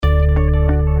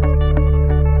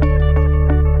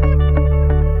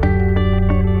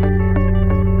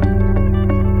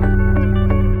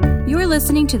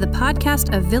listening to the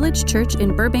podcast of Village Church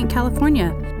in Burbank, California.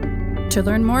 To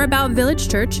learn more about Village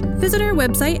Church, visit our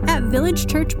website at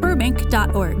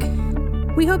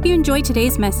villagechurchburbank.org. We hope you enjoy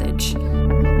today's message.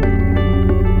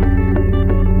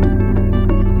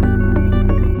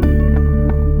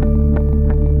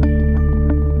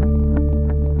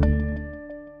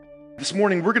 This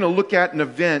morning, we're going to look at an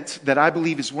event that I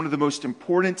believe is one of the most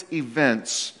important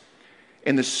events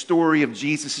in the story of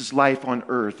Jesus' life on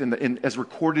earth, as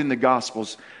recorded in the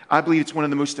Gospels. I believe it's one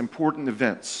of the most important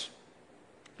events.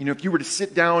 You know, if you were to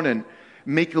sit down and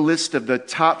make a list of the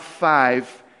top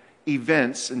 5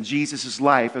 events in Jesus'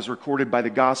 life as recorded by the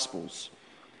Gospels,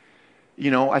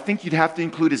 I think you'd have to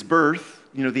include his birth,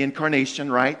 the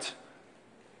incarnation, right?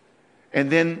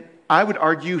 And then I would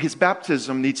argue his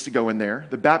baptism needs to go in there.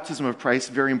 The baptism of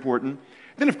Christ, very important.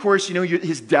 Then, of course,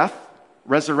 his death,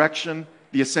 resurrection,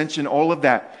 the ascension, all of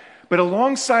that. But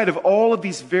alongside of all of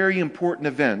these very important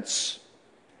events,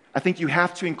 I think you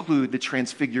have to include the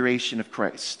transfiguration of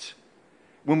Christ.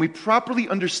 When we properly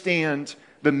understand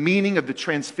the meaning of the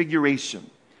transfiguration,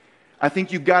 I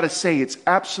think you've got to say it's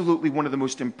absolutely one of the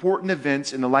most important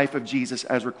events in the life of Jesus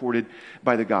as recorded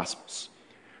by the Gospels.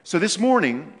 So this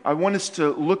morning, I want us to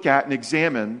look at and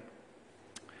examine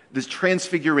this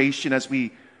transfiguration as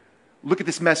we look at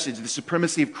this message, the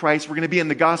supremacy of Christ. We're going to be in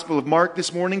the Gospel of Mark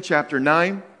this morning, chapter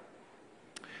 9,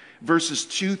 verses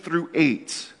 2 through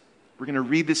 8. We're going to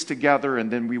read this together and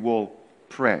then we will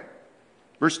pray.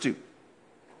 Verse 2.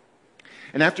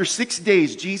 And after 6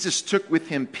 days, Jesus took with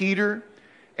him Peter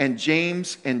and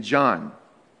James and John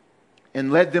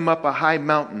and led them up a high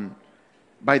mountain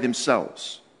by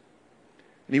themselves.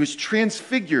 And he was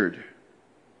transfigured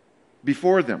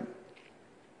before them,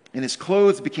 and his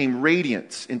clothes became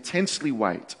radiant, intensely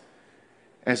white,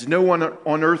 as no one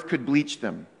on earth could bleach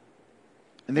them.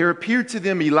 And there appeared to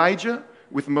them Elijah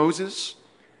with Moses,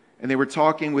 and they were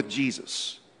talking with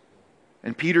Jesus.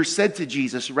 And Peter said to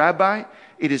Jesus, "Rabbi,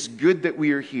 it is good that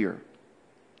we are here.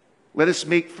 Let us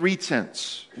make 3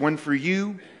 tents, one for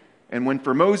you, and one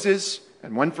for Moses,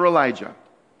 and one for Elijah."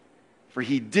 For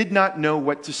he did not know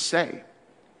what to say,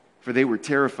 for they were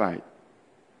terrified.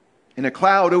 And a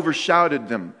cloud overshadowed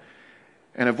them,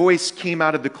 and a voice came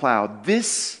out of the cloud,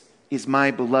 "This is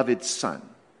my beloved Son.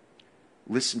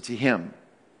 Listen to him."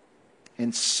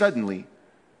 And suddenly,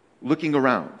 looking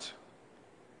around,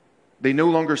 they no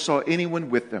longer saw anyone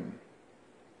with them,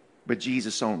 but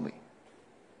Jesus only.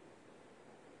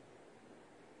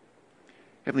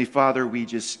 Heavenly Father, we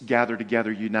just gather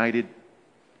together united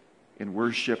in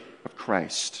worship of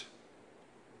Christ.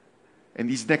 And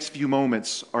these next few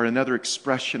moments are another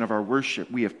expression of our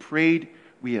worship. We have prayed,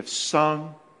 we have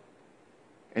sung,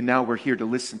 and now we're here to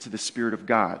listen to the Spirit of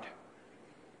God,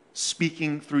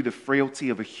 speaking through the frailty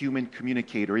of a human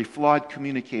communicator, a flawed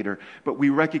communicator. But we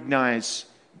recognize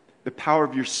the power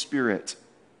of your Spirit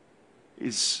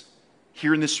is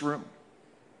here in this room.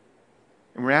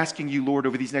 And we're asking you, Lord,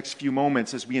 over these next few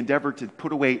moments as we endeavor to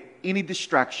put away any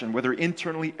distraction, whether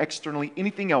internally, externally,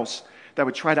 anything else that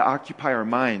would try to occupy our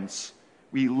minds.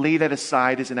 We lay that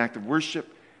aside as an act of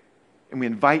worship, and we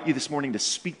invite you this morning to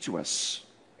speak to us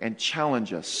and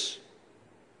challenge us.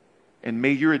 And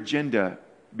may your agenda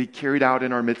be carried out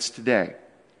in our midst today.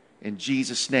 In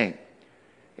Jesus' name,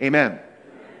 amen.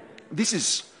 This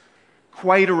is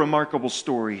quite a remarkable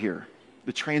story here,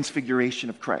 the transfiguration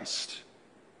of Christ.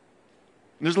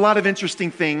 And there's a lot of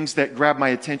interesting things that grab my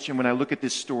attention when I look at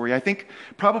this story. I think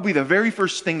probably the very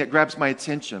first thing that grabs my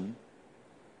attention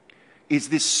is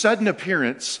this sudden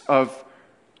appearance of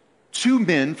 2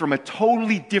 men from a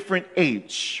totally different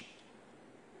age.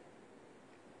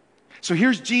 So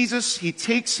here's Jesus. He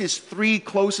takes his 3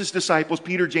 closest disciples,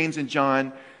 Peter, James, and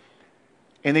John,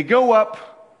 and they go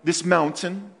up this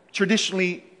mountain.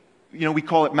 Traditionally, we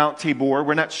call it Mount Tabor.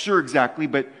 We're not sure exactly,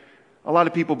 but a lot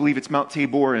of people believe it's Mount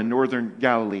Tabor in northern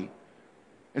Galilee.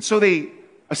 And so they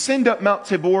ascend up Mount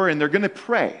Tabor and they're going to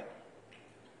pray.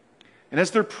 And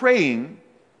as they're praying,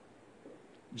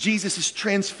 Jesus is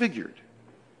transfigured.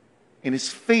 And his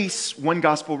face, one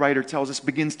gospel writer tells us,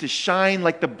 begins to shine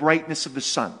like the brightness of the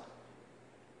sun.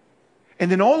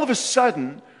 And then all of a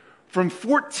sudden, from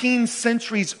 14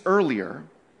 centuries earlier,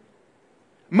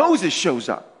 Moses shows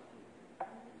up.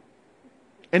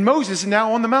 And Moses is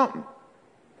now on the mountain.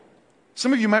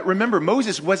 Some of you might remember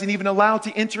Moses wasn't even allowed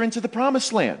to enter into the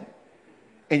promised land.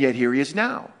 And yet here he is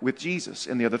now with Jesus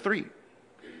and the other 3.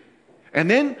 And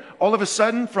then, all of a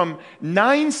sudden, from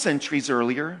 9 centuries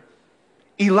earlier,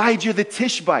 Elijah the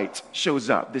Tishbite shows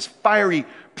up, this fiery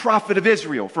prophet of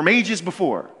Israel from ages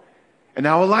before. And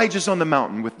now Elijah's on the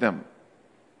mountain with them.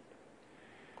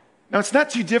 Now, it's not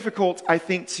too difficult, I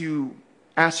think, to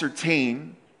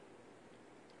ascertain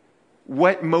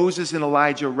what Moses and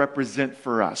Elijah represent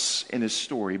for us in this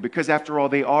story, because after all,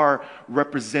 they are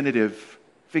representative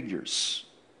figures.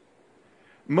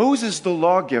 Moses, the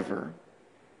lawgiver,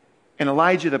 and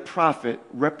Elijah, the prophet,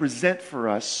 represent for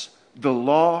us the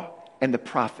law and the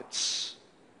prophets,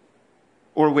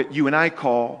 or what you and I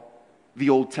call the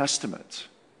Old Testament.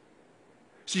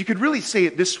 So you could really say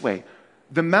it this way.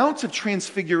 The Mount of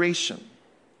Transfiguration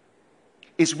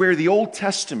is where the Old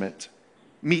Testament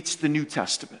meets the New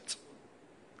Testament.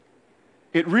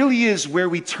 It really is where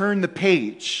we turn the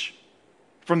page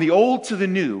from the old to the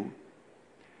new,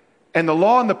 and the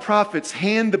law and the prophets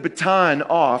hand the baton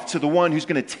off to the one who's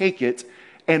going to take it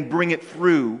and bring it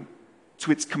through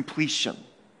to its completion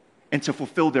and to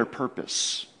fulfill their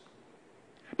purpose.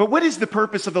 But what is the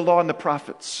purpose of the law and the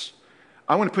prophets?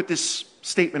 I want to put this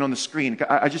statement on the screen.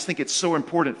 I just think it's so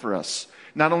important for us,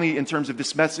 not only in terms of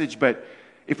this message, but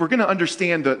if we're going to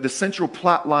understand the central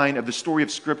plot line of the story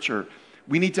of Scripture,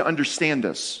 we need to understand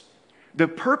this. The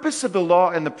purpose of the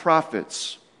law and the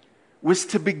prophets was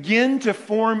to begin to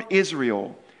form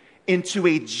Israel into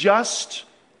a just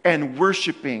and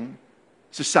worshiping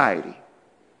society.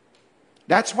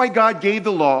 That's why God gave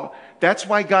the law. That's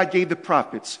why God gave the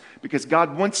prophets, because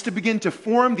God wants to begin to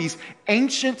form these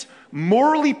ancient,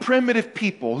 morally primitive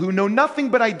people who know nothing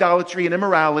but idolatry and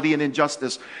immorality and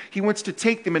injustice. He wants to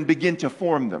take them and begin to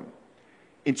form them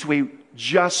into a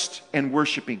just and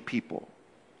worshiping people.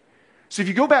 So if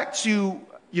you go back to,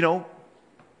 the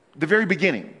very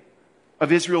beginning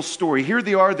of Israel's story, here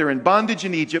they are, they're in bondage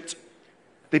in Egypt.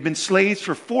 They've been slaves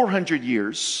for 400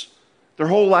 years. Their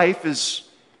whole life is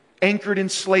anchored in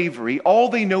slavery. All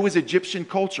they know is Egyptian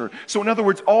culture. So in other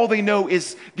words, all they know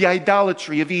is the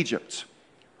idolatry of Egypt.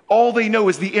 All they know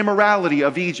is the immorality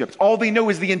of Egypt. All they know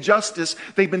is the injustice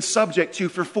they've been subject to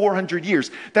for 400 years.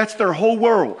 That's their whole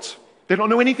world. They don't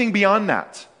know anything beyond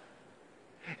that.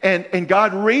 And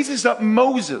God raises up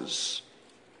Moses.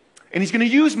 And he's going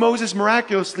to use Moses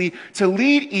miraculously to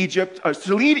lead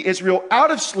Israel out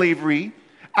of slavery,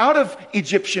 out of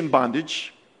Egyptian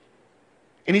bondage.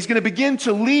 And he's going to begin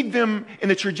to lead them in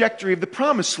the trajectory of the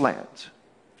promised land.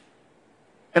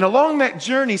 And along that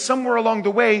journey, somewhere along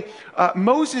the way,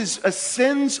 Moses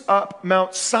ascends up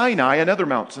Mount Sinai, another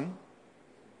mountain,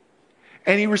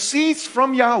 and he receives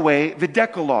from Yahweh the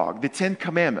Decalogue, the Ten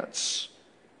Commandments.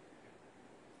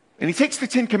 And he takes the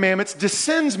Ten Commandments,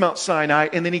 descends Mount Sinai,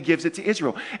 and then he gives it to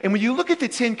Israel. And when you look at the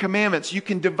Ten Commandments, you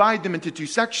can divide them into two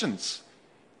sections.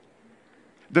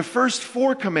 The first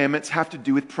 4 commandments have to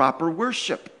do with proper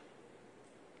worship.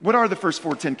 What are the first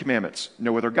 4 Ten Commandments?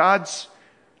 No other gods,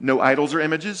 no idols or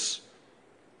images,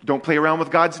 don't play around with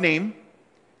God's name,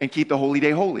 and keep the holy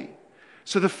day holy.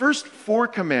 So the first 4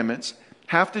 commandments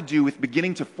have to do with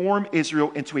beginning to form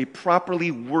Israel into a properly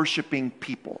worshiping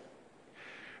people.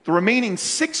 The remaining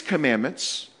 6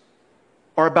 commandments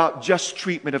are about just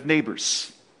treatment of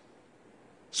neighbors.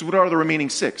 So what are the remaining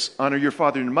 6? Honor your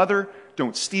father and mother,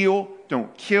 don't steal,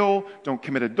 don't kill, don't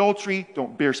commit adultery,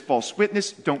 don't bear false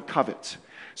witness, don't covet.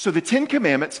 So the 10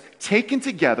 Commandments taken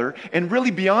together, and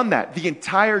really beyond that, the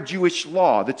entire Jewish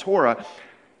law, the Torah,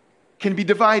 can be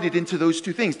divided into those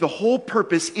 2 things. The whole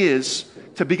purpose is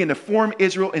to begin to form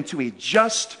Israel into a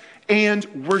just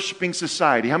and worshiping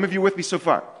society. How many of you are with me so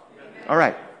far? All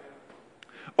right.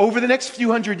 Over the next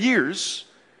few hundred years,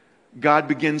 God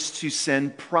begins to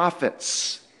send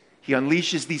prophets. He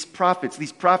unleashes these prophets.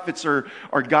 These prophets are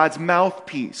God's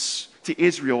mouthpiece to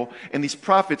Israel, and these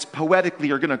prophets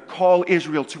poetically are going to call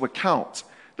Israel to account.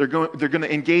 They're going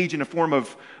to engage in a form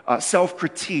of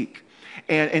self-critique.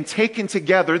 And taken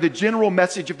together, the general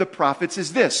message of the prophets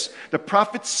is this. The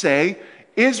prophets say,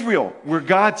 Israel, we're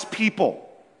God's people.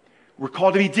 We're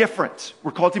called to be different.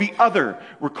 We're called to be other.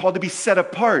 We're called to be set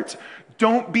apart.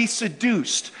 Don't be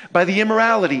seduced by the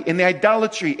immorality and the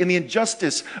idolatry and the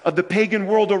injustice of the pagan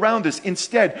world around us.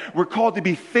 Instead, we're called to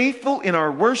be faithful in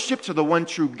our worship to the one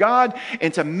true God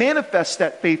and to manifest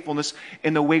that faithfulness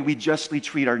in the way we justly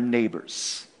treat our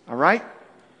neighbors. All right?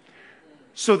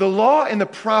 So the law and the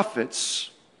prophets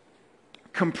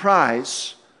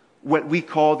comprise what we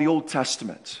call the Old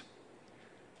Testament.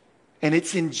 And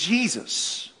it's in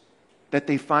Jesus that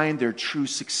they find their true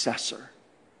successor.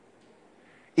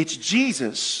 It's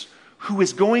Jesus who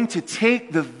is going to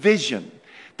take the vision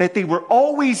that they were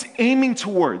always aiming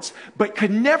towards, but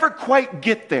could never quite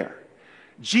get there.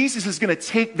 Jesus is going to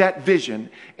take that vision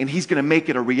and he's going to make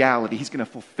it a reality. He's going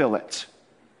to fulfill it.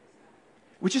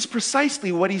 Which is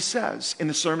precisely what he says in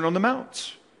the Sermon on the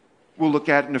Mount. We'll look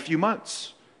at it in a few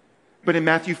months. But in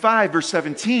Matthew 5, verse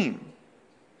 17,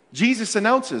 Jesus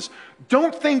announces,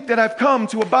 don't think that I've come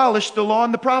to abolish the law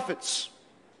and the prophets.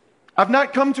 I've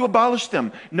not come to abolish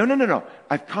them. No.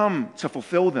 I've come to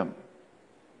fulfill them.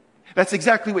 That's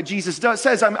exactly what Jesus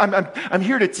says. I'm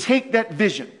here to take that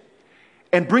vision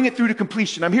and bring it through to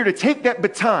completion. I'm here to take that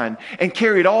baton and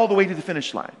carry it all the way to the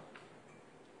finish line.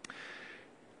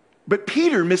 But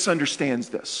Peter misunderstands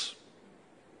this.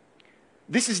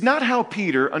 This is not how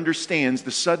Peter understands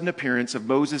the sudden appearance of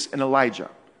Moses and Elijah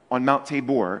on Mount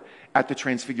Tabor at the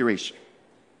Transfiguration.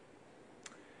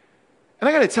 And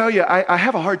I got to tell you, I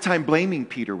have a hard time blaming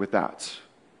Peter with that.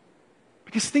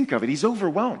 Because think of it, he's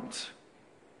overwhelmed.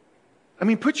 I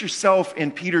mean, put yourself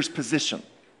in Peter's position.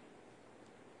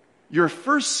 You're a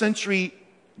first century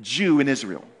Jew in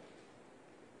Israel.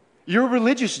 You're a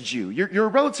religious Jew. You're a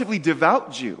relatively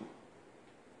devout Jew.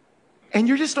 And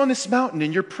you're just on this mountain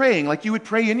and you're praying like you would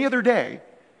pray any other day.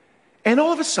 And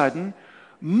all of a sudden,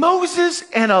 Moses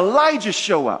and Elijah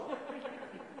show up.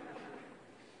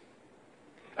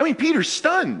 I mean, Peter's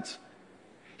stunned.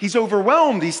 He's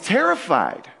overwhelmed. He's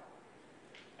terrified.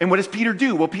 And what does Peter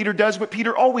do? Well, Peter does what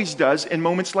Peter always does in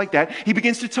moments like that. He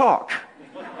begins to talk.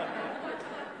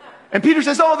 And Peter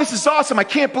says, oh, this is awesome. I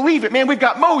can't believe it, man. We've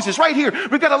got Moses right here.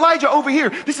 We've got Elijah over here.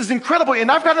 This is incredible.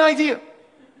 And I've got an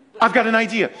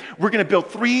idea. We're going to build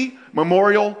 3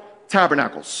 memorial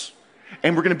tabernacles.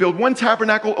 And we're going to build one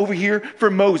tabernacle over here for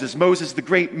Moses. Moses, the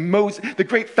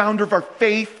great founder of our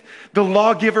faith, the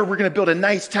lawgiver. We're going to build a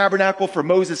nice tabernacle for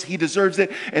Moses. He deserves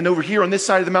it. And over here on this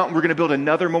side of the mountain, we're going to build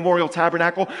another memorial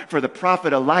tabernacle for the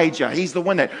prophet Elijah. He's the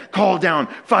one that called down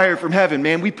fire from heaven.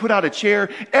 Man, we put out a chair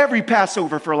every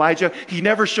Passover for Elijah. He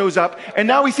never shows up. And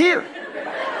now he's here.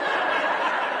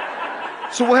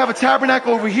 So we'll have a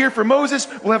tabernacle over here for Moses.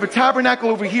 We'll have a tabernacle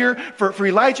over here for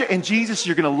Elijah. And Jesus,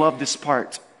 you're going to love this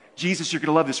part. Jesus, you're going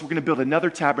to love this. We're going to build another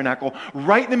tabernacle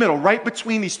right in the middle, right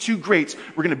between these 2 greats.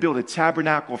 We're going to build a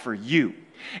tabernacle for you.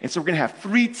 And so we're going to have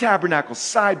 3 tabernacles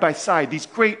side by side. These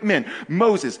great men,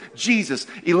 Moses, Jesus,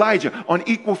 Elijah, on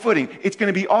equal footing. It's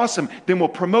going to be awesome. Then we'll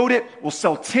promote it. We'll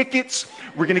sell tickets.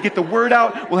 We're going to get the word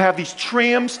out. We'll have these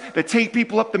trams that take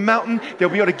people up the mountain. They'll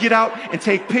be able to get out and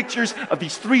take pictures of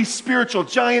these 3 spiritual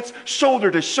giants, shoulder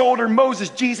to shoulder, Moses,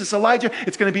 Jesus, Elijah.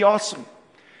 It's going to be awesome.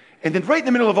 And then right in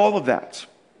the middle of all of that,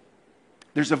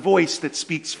 there's a voice that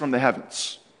speaks from the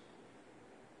heavens.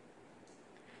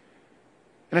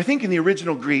 And I think in the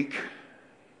original Greek,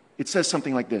 it says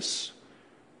something like this.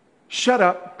 Shut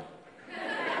up.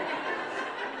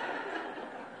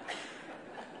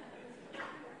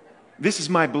 This is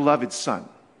my beloved son.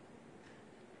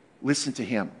 Listen to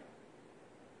him.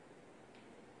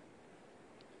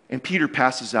 And Peter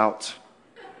passes out.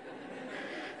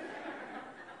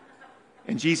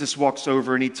 And Jesus walks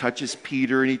over and he touches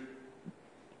Peter and he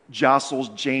jostles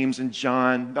James and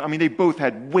John. I mean, they both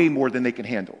had way more than they can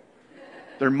handle.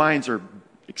 Their minds are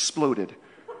exploded.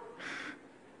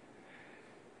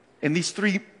 And these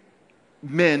 3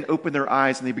 men open their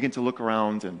eyes and they begin to look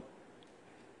around, and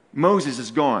Moses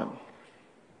is gone.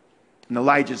 And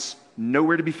Elijah's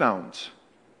nowhere to be found.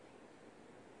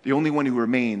 The only one who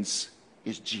remains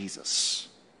is Jesus.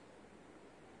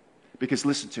 Because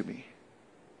listen to me.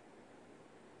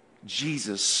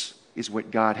 Jesus is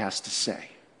what God has to say.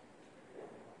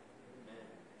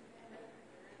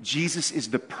 Jesus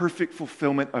is the perfect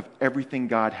fulfillment of everything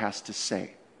God has to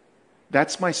say.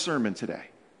 That's my sermon today.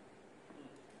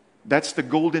 That's the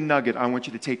golden nugget I want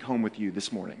you to take home with you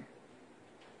this morning.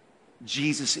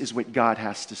 Jesus is what God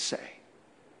has to say.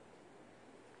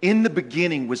 In the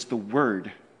beginning was the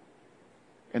Word,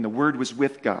 and the Word was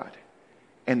with God,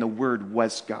 and the Word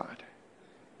was God.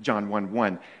 John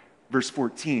 1:1, verse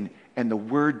 14, and the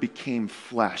Word became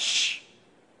flesh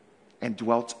and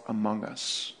dwelt among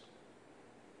us.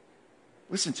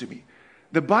 Listen to me.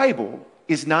 The Bible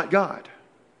is not God.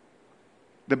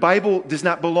 The Bible does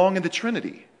not belong in the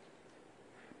Trinity.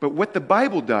 But what the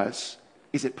Bible does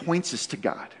is it points us to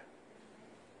God.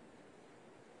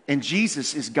 And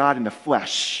Jesus is God in the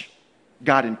flesh,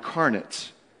 God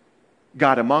incarnate,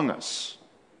 God among us.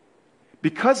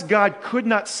 Because God could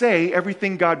not say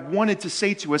everything God wanted to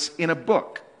say to us in a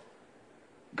book,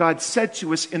 God said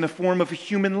to us in the form of a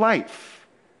human life,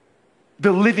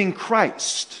 the living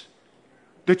Christ.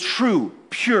 The true,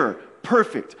 pure,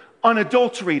 perfect,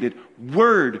 unadulterated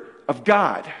Word of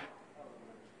God.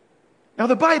 Now,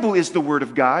 the Bible is the Word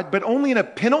of God, but only in a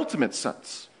penultimate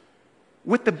sense.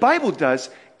 What the Bible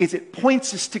does is it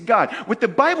points us to God. What the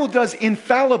Bible does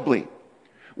infallibly,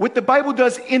 what the Bible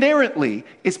does inerrantly,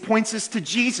 is points us to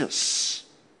Jesus.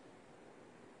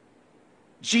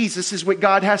 Jesus is what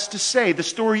God has to say. The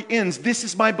story ends. This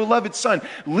is my beloved Son.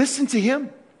 Listen to him.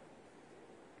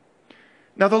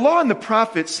 Now, the law and the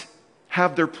prophets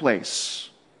have their place.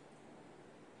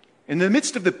 In the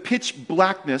midst of the pitch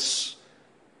blackness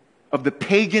of the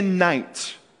pagan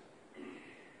night,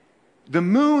 the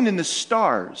moon and the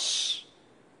stars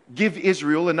give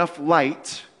Israel enough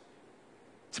light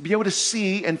to be able to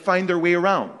see and find their way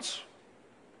around.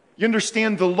 You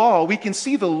understand the law, we can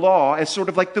see the law as sort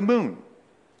of like the moon.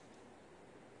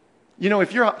 You know,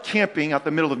 if you're out camping out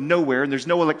the middle of nowhere and there's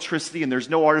no electricity and there's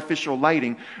no artificial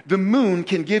lighting, the moon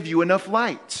can give you enough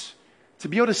light to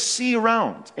be able to see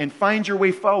around and find your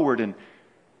way forward and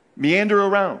meander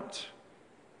around.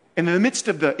 And in the midst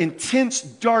of the intense,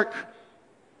 dark,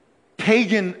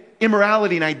 pagan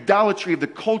immorality and idolatry of the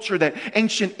culture that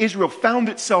ancient Israel found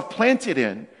itself planted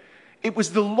in, it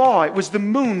was the law, it was the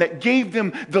moon that gave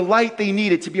them the light they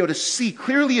needed to be able to see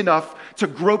clearly enough to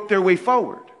grope their way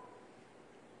forward.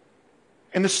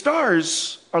 And the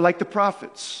stars are like the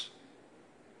prophets.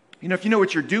 You know, if you know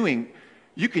what you're doing,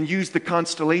 you can use the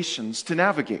constellations to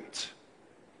navigate.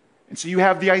 And so you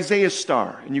have the Isaiah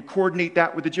star, and you coordinate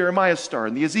that with the Jeremiah star,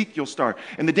 and the Ezekiel star,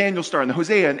 and the Daniel star, and the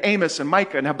Hosea, and Amos, and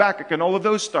Micah, and Habakkuk, and all of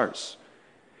those stars.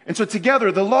 And so together,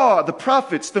 the law, the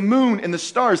prophets, the moon, and the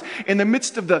stars, in the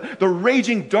midst of the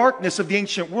raging darkness of the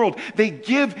ancient world, they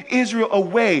give Israel a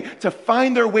way to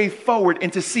find their way forward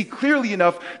and to see clearly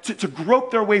enough to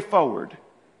grope their way forward.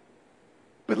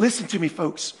 But listen to me,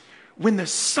 folks. When the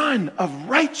sun of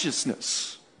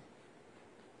righteousness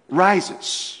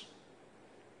rises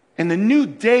and the new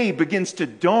day begins to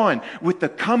dawn with the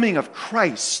coming of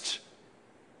Christ,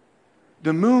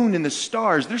 the moon and the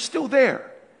stars, they're still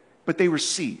there, but they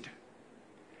recede.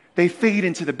 They fade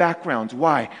into the background.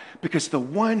 Why? Because the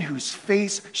one whose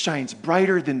face shines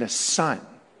brighter than the sun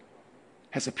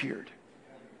has appeared.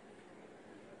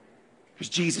 Because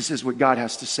Jesus is what God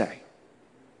has to say.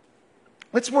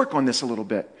 Let's work on this a little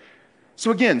bit. So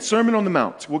again, Sermon on the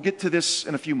Mount. We'll get to this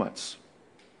in a few months.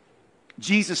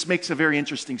 Jesus makes a very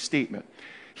interesting statement.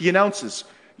 He announces,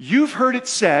 you've heard it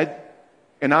said,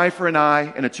 an eye for an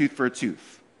eye and a tooth for a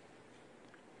tooth.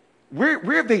 Where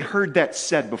have they heard that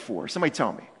said before? Somebody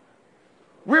tell me.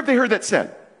 Where have they heard that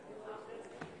said?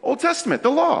 Old Testament,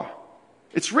 the law.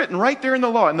 It's written right there in the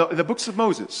law, in the books of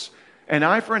Moses. An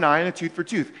eye for an eye and a tooth for a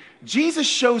tooth. Jesus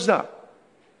shows up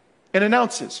and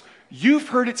announces, you've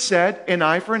heard it said, an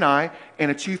eye for an eye and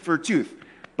a tooth for a tooth.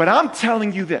 But I'm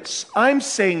telling you this. I'm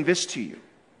saying this to you.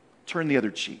 Turn the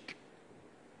other cheek.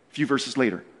 A few verses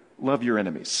later, love your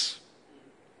enemies.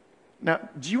 Now,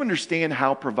 do you understand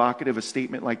how provocative a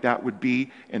statement like that would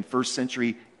be in first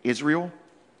century Israel?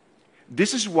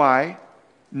 This is why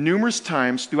numerous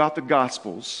times throughout the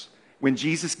Gospels, when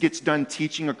Jesus gets done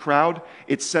teaching a crowd,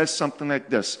 it says something like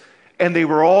this, and they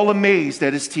were all amazed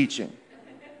at his teaching.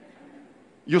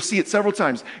 You'll see it several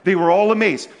times. They were all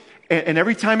amazed. And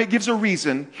every time it gives a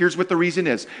reason, here's what the reason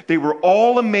is. They were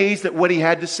all amazed at what he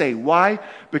had to say. Why?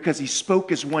 Because he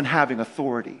spoke as one having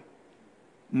authority,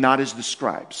 not as the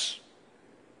scribes.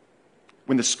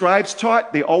 When the scribes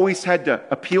taught, they always had to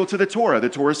appeal to the Torah. The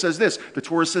Torah says this, the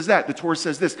Torah says that, the Torah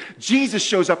says this. Jesus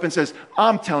shows up and says,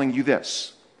 I'm telling you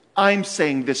this. I'm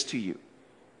saying this to you.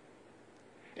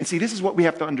 And see, this is what we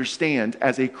have to understand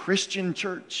as a Christian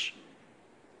church.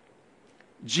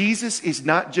 Jesus is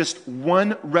not just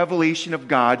one revelation of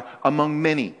God among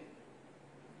many.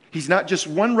 He's not just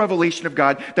one revelation of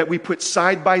God that we put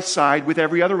side by side with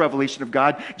every other revelation of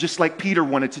God, just like Peter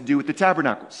wanted to do with the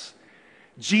tabernacles.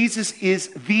 Jesus is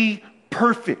the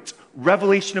perfect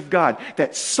revelation of God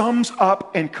that sums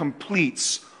up and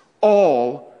completes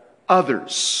all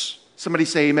others. Somebody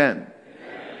say amen.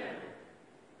 Amen.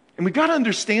 And we've got to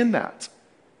understand that.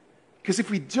 Because if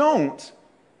we don't,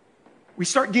 we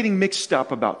start getting mixed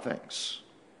up about things.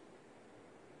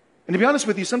 And to be honest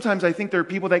with you, sometimes I think there are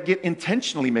people that get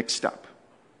intentionally mixed up.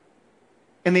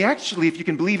 And they actually, if you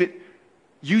can believe it,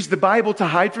 use the Bible to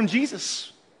hide from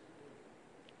Jesus.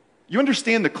 You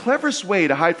understand the cleverest way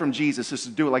to hide from Jesus is to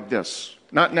do it like this.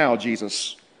 Not now,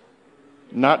 Jesus.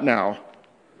 Not now.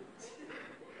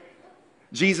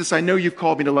 Jesus, I know you've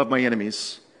called me to love my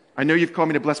enemies. I know you've called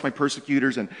me to bless my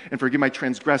persecutors and forgive my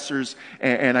transgressors.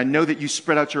 And I know that you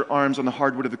spread out your arms on the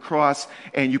hardwood of the cross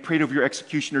and you prayed over your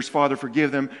executioners, Father,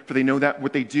 forgive them, for they know that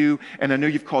what they do. And I know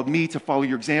you've called me to follow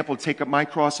your example, to take up my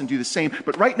cross and do the same.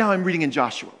 But right now I'm reading in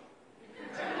Joshua.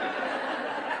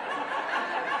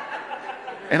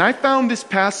 And I found this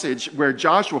passage where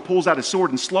Joshua pulls out a sword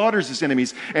and slaughters his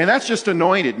enemies. And that's just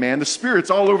anointed, man. The Spirit's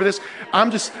all over this. I'm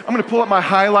going to pull up my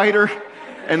highlighter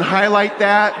and highlight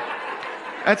that.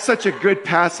 That's such a good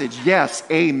passage. Yes,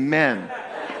 amen.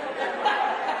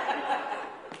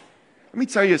 Let me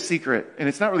tell you a secret, and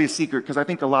it's not really a secret because I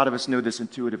think a lot of us know this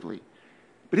intuitively.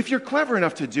 But if you're clever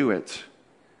enough to do it,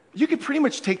 you could pretty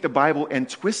much take the Bible and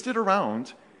twist it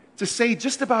around to say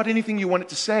just about anything you want it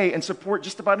to say and support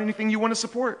just about anything you want to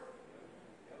support.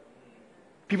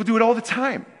 People do it all the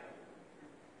time.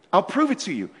 I'll prove it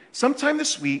to you. Sometime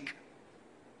this week,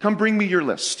 come bring me your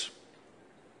list.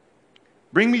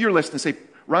 Bring me your list and say,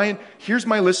 Ryan, here's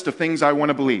my list of things I want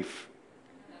to believe.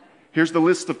 Here's the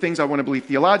list of things I want to believe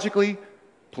theologically,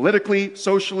 politically,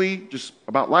 socially, just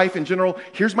about life in general.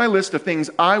 Here's my list of things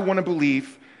I want to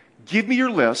believe. Give me your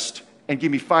list and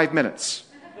give me 5 minutes.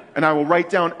 And I will write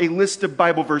down a list of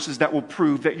Bible verses that will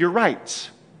prove that you're right.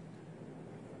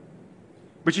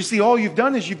 But you see, all you've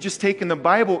done is you've just taken the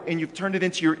Bible and you've turned it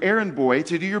into your errand boy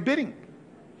to do your bidding.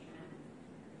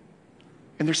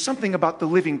 And there's something about the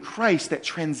living Christ that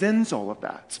transcends all of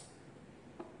that.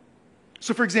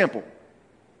 So for example,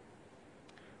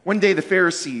 one day the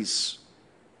Pharisees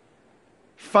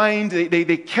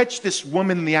they catch this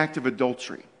woman in the act of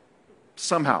adultery.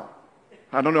 Somehow.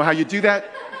 I don't know how you do that.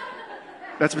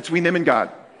 That's between them and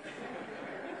God.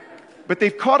 But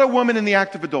they've caught a woman in the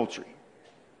act of adultery.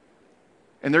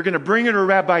 And they're going to bring her to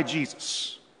Rabbi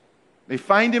Jesus. They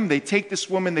find him, they take this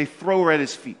woman, they throw her at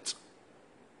his feet.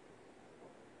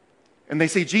 And they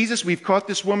say, Jesus, we've caught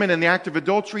this woman in the act of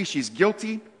adultery. She's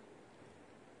guilty.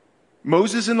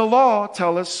 Moses and the law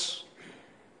tell us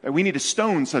that we need to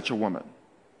stone such a woman.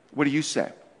 What do you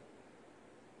say?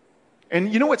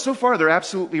 And you know what? So far, they're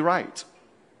absolutely right.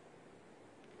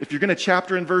 If you're going to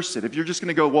chapter and verse it, if you're just going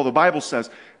to go, well, the Bible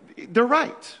says, they're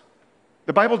right.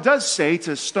 The Bible does say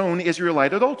to stone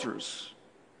Israelite adulterers.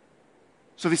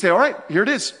 So they say, all right, here it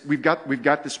is. We've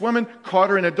got this woman, caught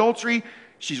her in adultery.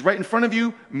 She's right in front of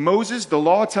you. Moses, the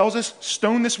law tells us,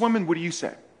 stone this woman. What do you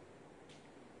say?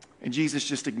 And Jesus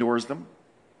just ignores them.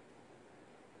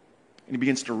 And he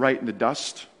begins to write in the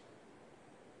dust.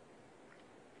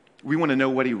 We want to know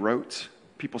what he wrote.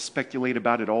 People speculate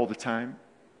about it all the time.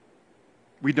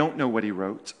 We don't know what he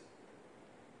wrote.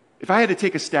 If I had to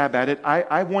take a stab at it,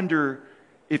 I wonder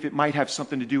if it might have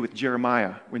something to do with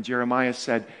Jeremiah, when Jeremiah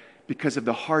said, because of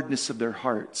the hardness of their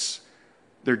hearts,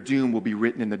 their doom will be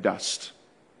written in the dust.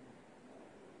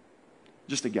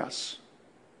 Just a guess.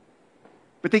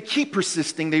 But they keep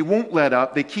persisting. They won't let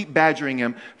up. They keep badgering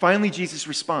him. Finally, Jesus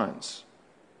responds.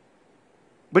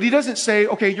 But he doesn't say,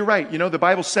 okay, you're right. You know, the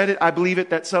Bible said it. I believe it.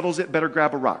 That settles it. Better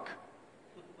grab a rock.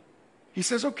 He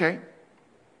says, okay.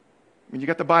 I mean, you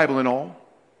got the Bible and all.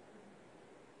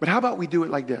 But how about we do it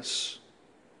like this?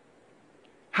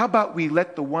 How about we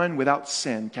let the one without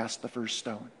sin cast the first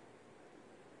stone?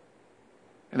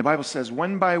 And the Bible says,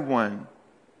 one by one,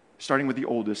 starting with the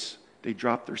oldest, they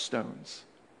dropped their stones.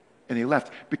 And they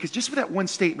left. Because just with that one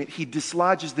statement, he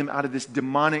dislodges them out of this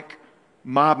demonic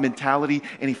mob mentality,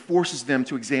 and he forces them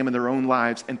to examine their own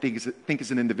lives and think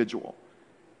as an individual.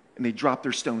 And they drop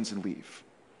their stones and leave.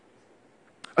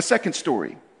 A second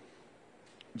story.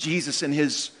 Jesus and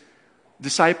his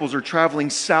disciples are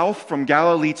traveling south from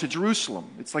Galilee to Jerusalem.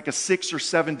 It's like a 6 or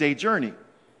 7 day journey.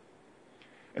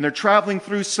 And they're traveling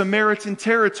through Samaritan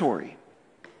territory.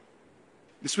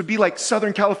 This would be like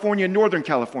Southern California and Northern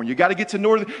California. You got to get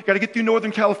through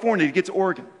Northern California to get to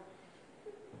Oregon.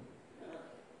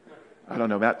 I don't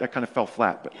know, that kind of fell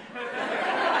flat, but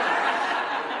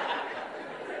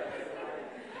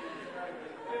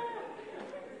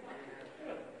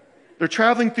they're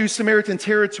traveling through Samaritan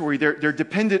territory. They're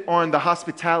dependent on the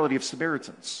hospitality of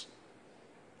Samaritans.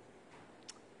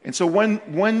 And so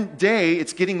one day,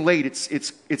 it's getting late,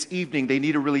 it's evening, they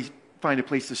need to really find a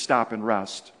place to stop and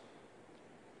rest.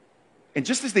 And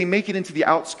just as they make it into the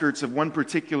outskirts of one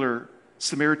particular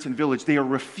Samaritan village, they are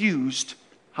refused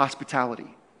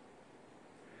hospitality.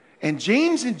 And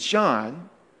James and John,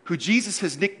 who Jesus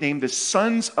has nicknamed the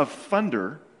sons of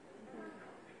thunder,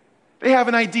 they have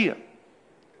an idea.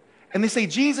 And they say,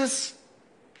 Jesus,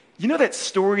 you know that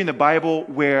story in the Bible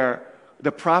where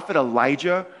the prophet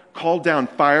Elijah called down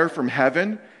fire from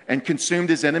heaven and consumed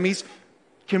his enemies?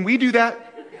 Can we do that?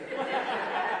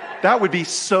 That would be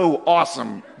so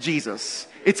awesome, Jesus.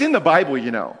 It's in the Bible,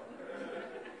 you know.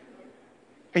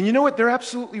 And you know what? They're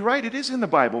absolutely right. It is in the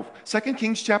Bible. 2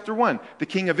 Kings chapter 1. The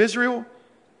king of Israel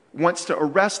wants to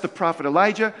arrest the prophet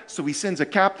Elijah, so he sends a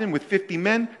captain with 50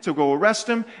 men to go arrest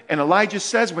him. And Elijah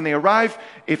says when they arrive,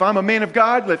 if I'm a man of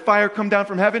God, let fire come down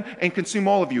from heaven and consume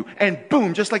all of you. And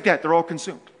boom, just like that, they're all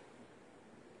consumed.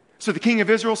 So the king of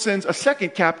Israel sends a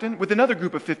second captain with another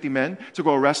group of 50 men to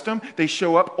go arrest him. They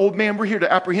show up, old man, we're here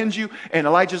to apprehend you. And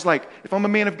Elijah's like, if I'm a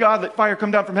man of God, let fire come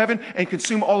down from heaven and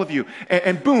consume all of you.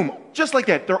 And boom, just like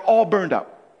that, they're all burned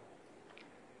up.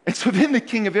 And so then the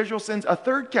king of Israel sends a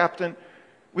third captain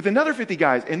with another 50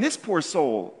 guys. And this poor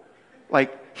soul,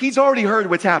 like, he's already heard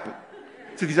what's happened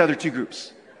to these other two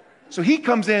groups. So he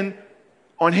comes in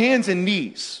on hands and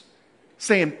knees,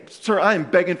 saying, "Sir, I am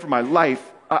begging for my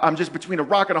life. I'm just between a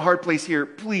rock and a hard place here.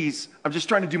 Please, I'm just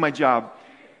trying to do my job."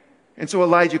 And so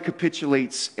Elijah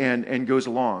capitulates and goes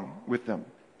along with them.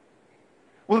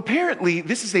 Well, apparently,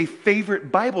 this is a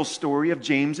favorite Bible story of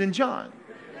James and John,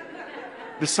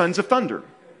 the sons of thunder.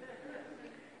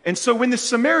 And so when the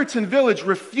Samaritan village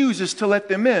refuses to let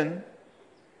them in,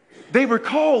 they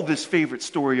recall this favorite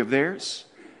story of theirs.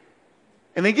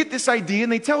 And they get this idea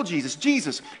and they tell Jesus,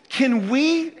 "Jesus, can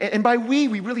we," and by we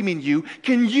really mean you,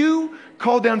 "can you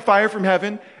call down fire from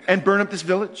heaven and burn up this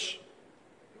village?"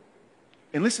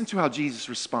 And listen to how Jesus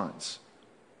responds.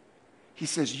 He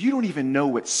says, "You don't even know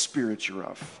what spirit you're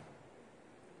of."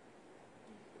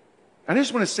 And I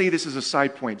just want to say this as a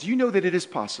side point. Do you know that it is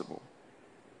possible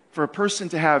for a person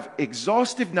to have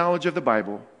exhaustive knowledge of the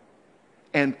Bible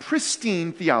and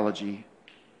pristine theology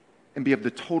and be of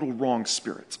the total wrong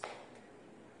spirit?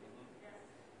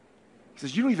 He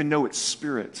says, "You don't even know what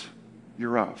spirit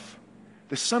you're of.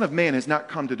 The Son of Man has not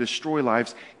come to destroy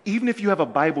lives, even if you have a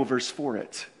Bible verse for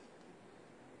it.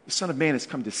 The Son of Man has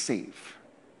come to save."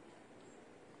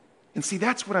 And see,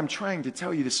 that's what I'm trying to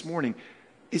tell you this morning,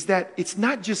 is that it's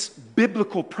not just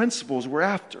biblical principles we're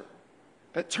after.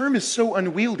 That term is so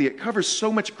unwieldy. It covers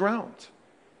so much ground.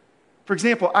 For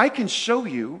example, I can show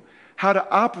you how to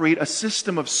operate a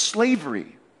system of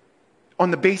slavery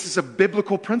on the basis of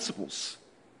biblical principles.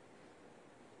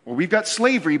 Well, we've got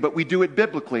slavery, but we do it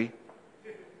biblically.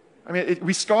 I mean,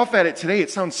 we scoff at it today.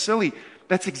 It sounds silly.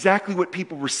 That's exactly what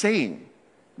people were saying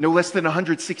no less than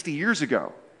 160 years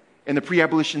ago in the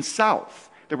pre-abolition South.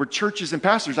 There were churches and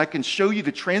pastors. I can show you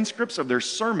the transcripts of their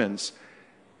sermons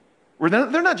where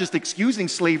they're not just excusing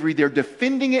slavery, they're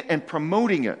defending it and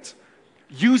promoting it,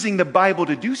 using the Bible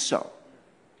to do so.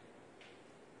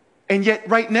 And yet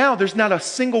right now, there's not a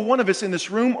single one of us in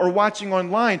this room or watching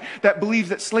online that believes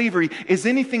that slavery is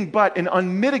anything but an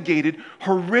unmitigated,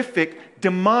 horrific,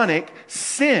 demonic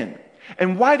sin.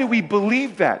 And why do we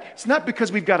believe that? It's not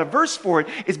because we've got a verse for it.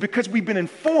 It's because we've been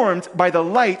informed by the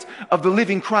light of the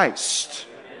living Christ.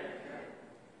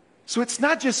 So it's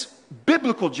not just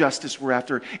biblical justice we're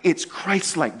after. It's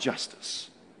Christ-like justice.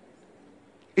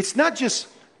 It's not just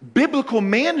biblical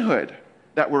manhood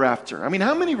that we're after. I mean,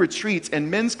 how many retreats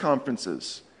and men's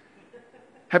conferences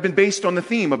have been based on the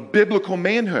theme of biblical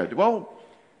manhood? Well,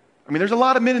 I mean, there's a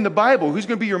lot of men in the Bible. Who's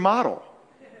going to be your model?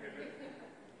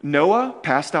 Noah,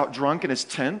 passed out drunk in his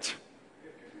tent.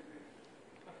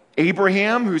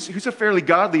 Abraham, who's a fairly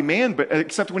godly man, but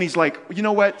except when he's like, "You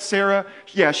know what, Sarah?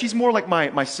 Yeah, she's more like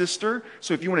my sister,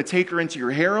 so if you want to take her into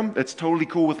your harem, that's totally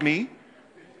cool with me."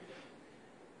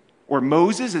 Or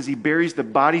Moses, as he buries the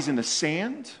bodies in the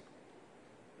sand.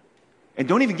 And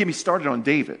don't even get me started on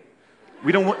David.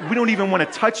 We don't even want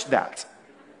to touch that.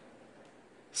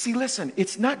 See, listen,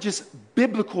 it's not just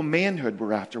biblical manhood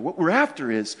we're after. What we're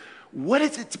after is, what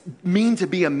does it mean to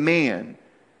be a man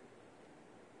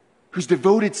who's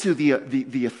devoted to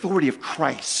the authority of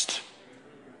Christ,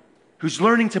 who's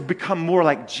learning to become more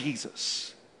like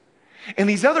Jesus? And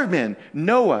these other men,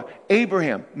 Noah,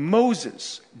 Abraham,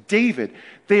 Moses, David,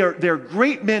 they're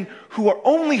great men who are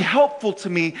only helpful to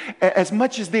me as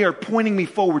much as they are pointing me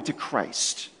forward to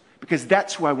Christ, because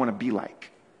that's who I want to be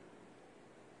like.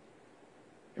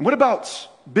 And what about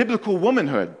biblical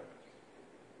womanhood?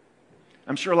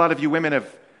 I'm sure a lot of you women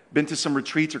have been to some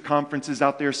retreats or conferences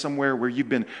out there somewhere where you've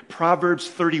been Proverbs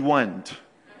 31'd.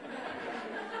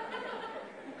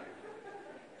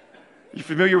 You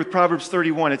familiar with Proverbs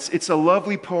 31? It's a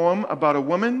lovely poem about a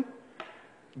woman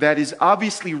that is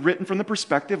obviously written from the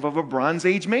perspective of a Bronze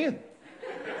Age man.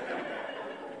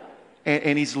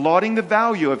 And he's lauding the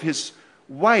value of his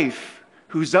wife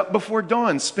who's up before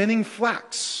dawn spinning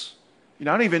flax. You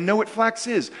know, I don't even know what flax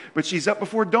is, but she's up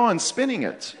before dawn spinning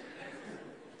it.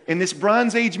 And this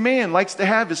Bronze Age man likes to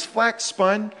have his flax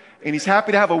spun, and he's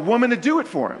happy to have a woman to do it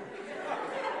for him.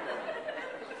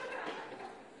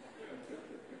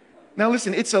 Now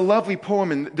listen, it's a lovely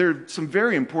poem, and there are some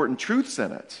very important truths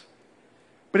in it.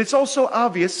 But it's also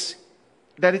obvious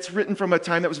that it's written from a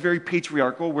time that was very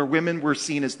patriarchal, where women were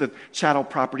seen as the chattel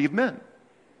property of men.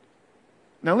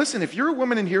 Now listen, if you're a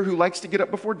woman in here who likes to get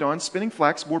up before dawn spinning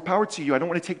flax, more power to you. I don't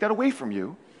want to take that away from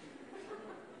you.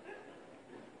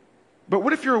 But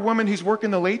what if you're a woman who's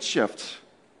working the late shift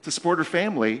to support her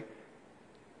family,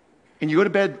 and you go to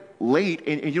bed late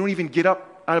and you don't even get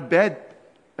up out of bed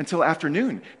until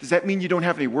afternoon? Does that mean you don't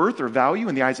have any worth or value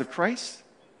in the eyes of Christ?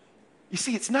 You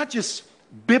see, it's not just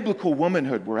biblical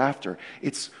womanhood we're after.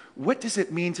 It's, what does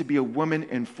it mean to be a woman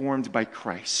informed by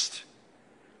Christ?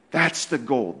 That's the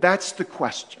goal. That's the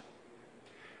question.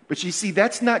 But you see,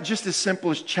 that's not just as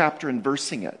simple as chapter and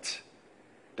versing it.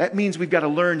 That means we've got to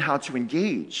learn how to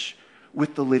engage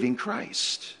with the living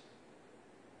Christ.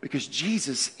 Because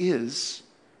Jesus is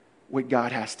what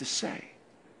God has to say.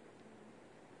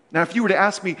 Now, if you were to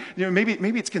ask me,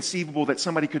 maybe it's conceivable that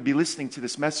somebody could be listening to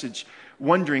this message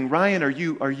wondering, Ryan, are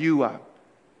you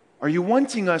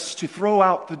wanting us to throw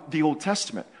out the Old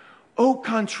Testament? Au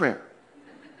contraire.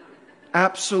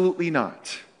 Absolutely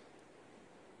not.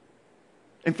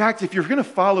 In fact, if you're going to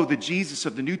follow the Jesus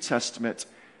of the New Testament,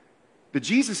 the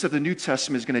Jesus of the New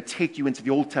Testament is going to take you into the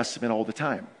Old Testament all the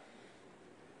time.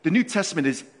 The New Testament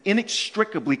is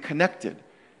inextricably connected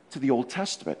to the Old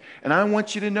Testament. And I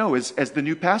want you to know, as the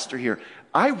new pastor here,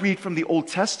 I read from the Old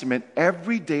Testament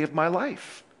every day of my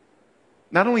life.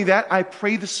 Not only that, I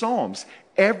pray the Psalms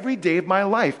every day of my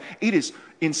life. It is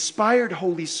inspired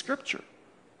Holy Scripture.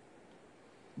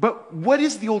 But what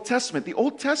is the Old Testament? The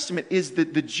Old Testament is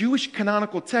the Jewish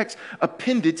canonical text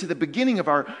appended to the beginning of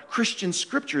our Christian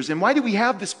scriptures. And why do we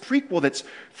have this prequel that's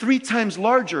 3 times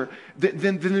larger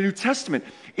than the New Testament?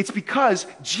 It's because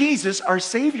Jesus, our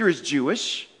Savior, is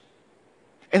Jewish.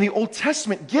 And the Old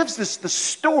Testament gives us the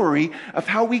story of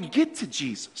how we get to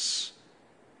Jesus.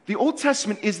 The Old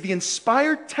Testament is the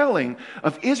inspired telling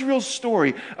of Israel's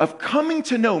story of coming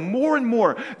to know more and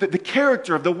more the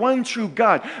character of the one true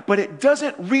God, but it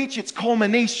doesn't reach its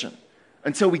culmination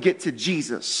until we get to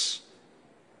Jesus.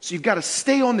 So you've got to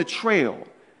stay on the trail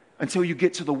until you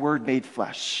get to the Word made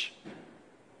flesh.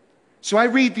 So I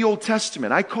read the Old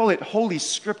Testament. I call it Holy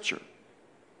Scripture.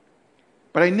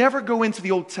 But I never go into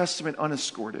the Old Testament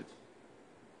unescorted.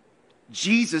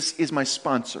 Jesus is my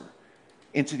sponsor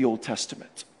into the Old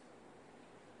Testament.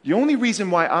 The only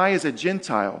reason why I, as a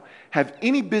Gentile, have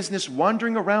any business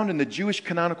wandering around in the Jewish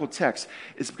canonical text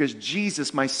is because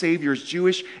Jesus, my Savior, is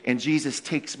Jewish, and Jesus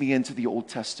takes me into the Old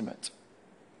Testament.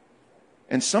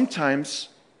 And sometimes,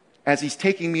 as he's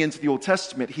taking me into the Old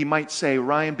Testament, he might say,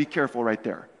 Ryan, be careful right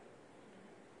there.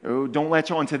 Oh, don't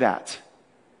latch on to that.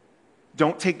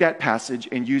 Don't take that passage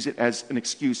and use it as an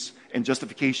excuse and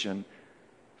justification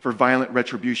for violent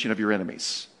retribution of your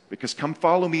enemies. Because come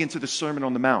follow me into the Sermon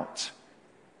on the Mount.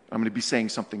 I'm going to be saying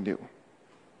something new.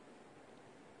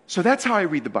 So that's how I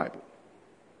read the Bible.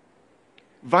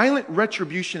 Violent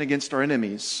retribution against our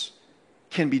enemies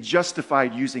can be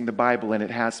justified using the Bible, and it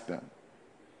has been.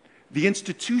 The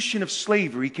institution of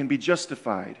slavery can be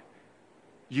justified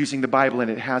using the Bible, and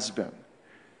it has been.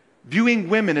 Viewing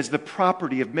women as the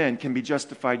property of men can be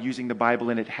justified using the Bible,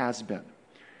 and it has been.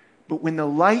 But when the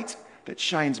light that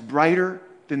shines brighter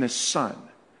than the sun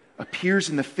appears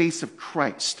in the face of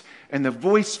Christ, and the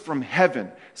voice from heaven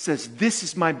says, this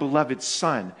is my beloved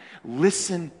Son,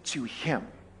 listen to him.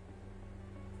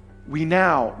 We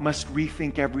now must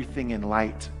rethink everything in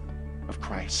light of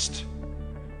Christ,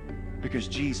 because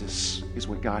Jesus is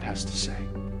what God has to say.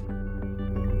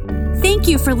 Thank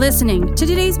you for listening to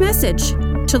today's message.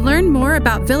 To learn more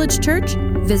about Village Church,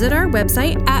 visit our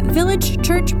website at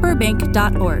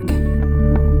villagechurchburbank.org.